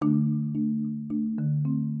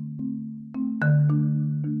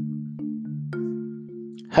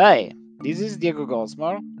Hi, this is Diego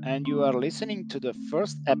Gosmar, and you are listening to the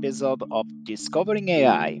first episode of Discovering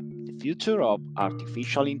AI, the future of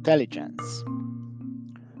artificial intelligence.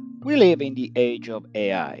 We live in the age of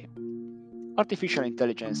AI. Artificial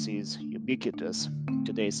intelligence is ubiquitous in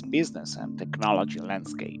today's business and technology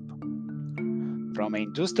landscape. From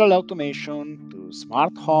industrial automation to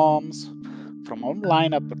smart homes, from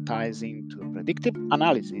online advertising to predictive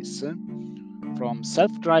analysis, from self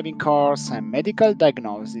driving cars and medical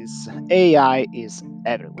diagnosis, AI is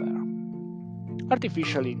everywhere.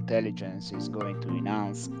 Artificial intelligence is going to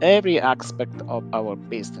enhance every aspect of our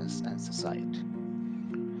business and society.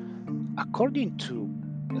 According to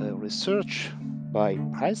research by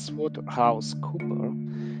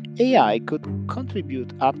PricewaterhouseCoopers, AI could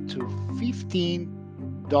contribute up to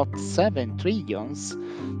 15.7 trillions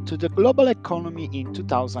to the global economy in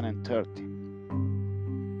 2030,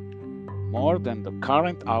 more than the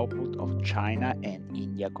current output of China and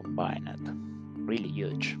India combined. Really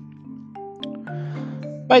huge.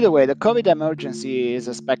 By the way, the COVID emergency is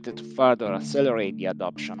expected to further accelerate the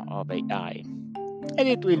adoption of AI, and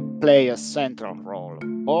it will play a central role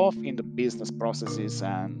both in the business processes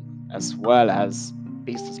and as well as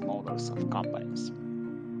business models of companies.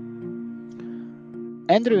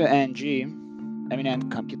 Andrew Ng, eminent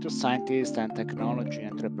computer scientist and technology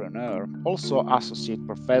entrepreneur, also associate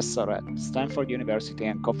professor at Stanford University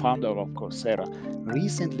and co-founder of Coursera,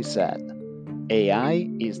 recently said, AI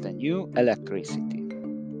is the new electricity.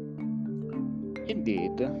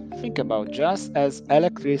 Indeed, think about just as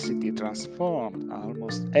electricity transformed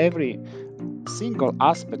almost every single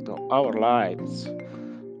aspect of our lives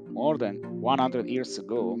more than 100 years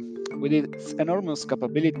ago, with its enormous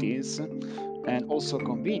capabilities and also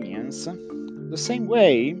convenience, the same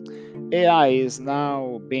way AI is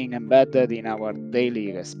now being embedded in our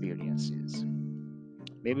daily experiences.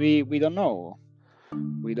 Maybe we don't know,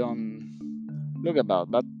 we don't look about,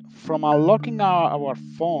 but from unlocking our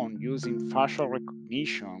phone using facial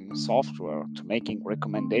recognition software to making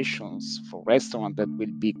recommendations for restaurants that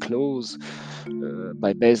will be closed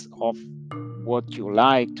by based off what you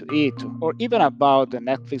like to eat, or even about the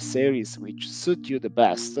Netflix series which suit you the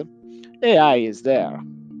best, AI is there.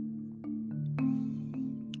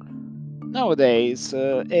 Nowadays,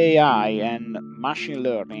 AI and machine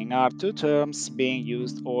learning are two terms being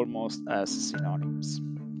used almost as synonyms.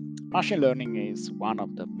 Machine learning is one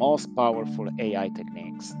of the most powerful AI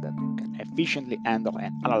techniques that can efficiently handle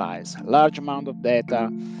and analyze large amounts of data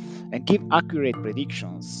and give accurate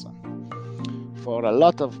predictions for a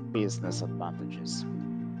lot of business advantages.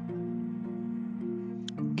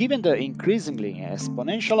 Given the increasingly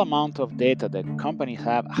exponential amount of data that companies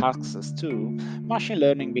have access to, machine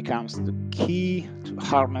learning becomes the key to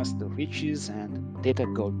harness the riches and data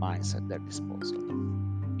gold mines at their disposal.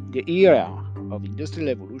 In the era of industrial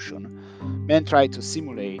evolution, men try to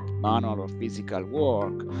simulate manual or physical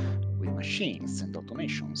work with machines and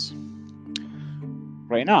automations.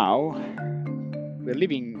 Right now, we're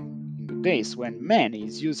living in the days when man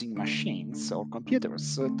is using machines or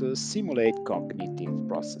computers to simulate cognitive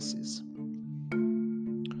processes.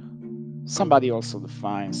 Somebody also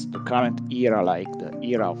defines the current era like the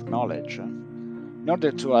era of knowledge in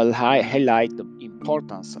order to highlight the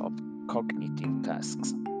importance of cognitive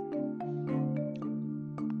tasks.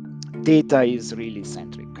 Data is really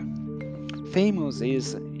centric. Famous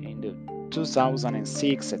is in the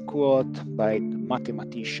 2006 a quote by the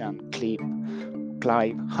mathematician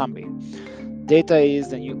Clive Hamby. Data is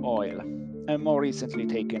the new oil, and more recently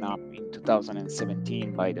taken up in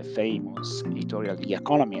 2017 by the famous editorial The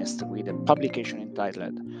Economist with a publication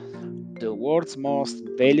entitled "The world's most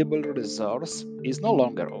valuable resource is no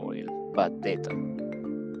longer oil, but data."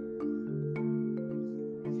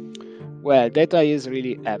 Well, data is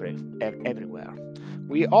really everywhere.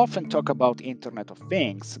 We often talk about Internet of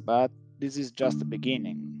Things, but this is just the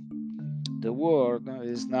beginning. The world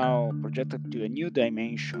is now projected to a new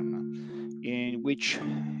dimension in which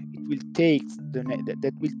it will take the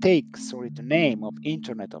name of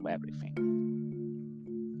Internet of Everything.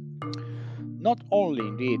 Not only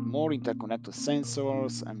indeed more interconnected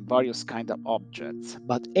sensors and various kinds of objects,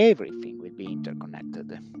 but everything will be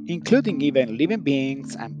interconnected, including even living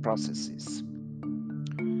beings and processes.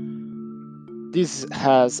 This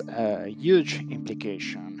has a huge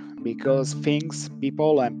implication because things,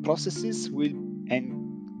 people, and processes will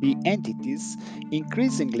be entities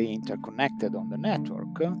increasingly interconnected on the network,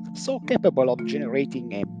 so capable of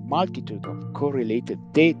generating a multitude of correlated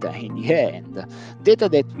data in the end, data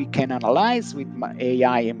that we can analyze with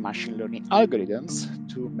AI and machine learning algorithms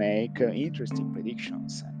to make interesting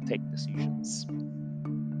predictions and take decisions.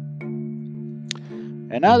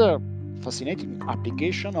 Another fascinating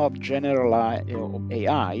application of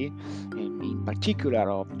AI, in particular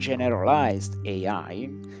of generalized AI,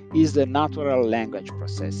 is the natural language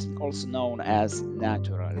processing, also known as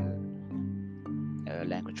natural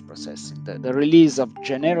language processing. The release of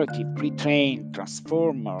generative pre-trained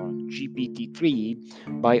transformer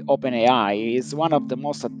GPT-3 by OpenAI is one of the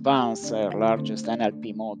most advanced, largest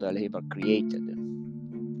NLP model ever created.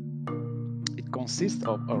 It consists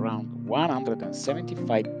of around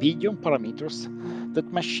 175 billion parameters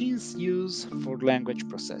that machines use for language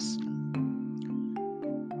processing.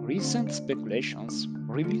 Recent speculations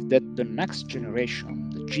reveal that the next generation,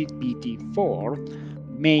 the GPT-4,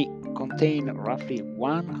 may contain roughly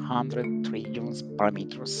 100 trillion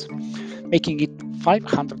parameters, making it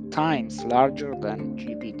 500 times larger than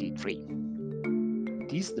GPT-3.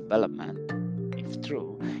 This development, if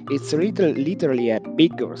true, it's literally a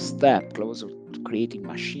bigger step closer to creating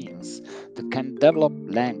machines that can develop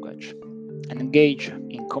language and engage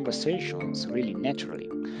in conversations really naturally,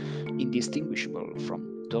 indistinguishable from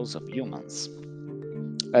those of humans.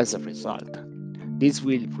 As a result, this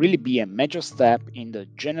will really be a major step in the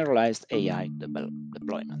generalized AI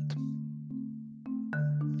deployment.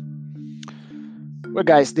 Well,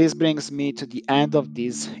 guys, this brings me to the end of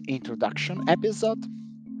this introduction episode.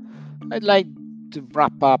 I'd like to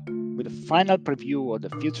wrap up with a final preview of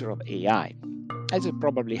the future of AI. As you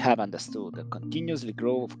probably have understood, the continuously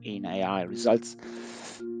growth in AI results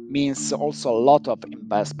means also a lot of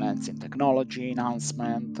investments in technology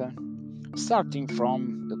enhancement, starting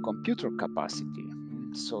from the computer capacity.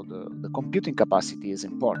 So the computing capacity is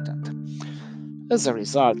important. As a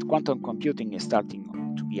result, quantum computing is starting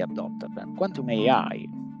to be adopted, and quantum AI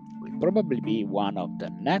will probably be one of the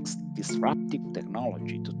next disruptive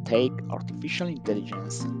technology to take artificial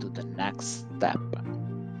intelligence to the next step.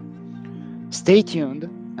 Stay tuned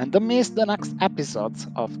and don't miss the next episodes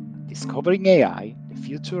of Discovering AI, the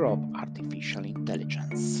Future of Artificial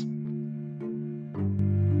Intelligence.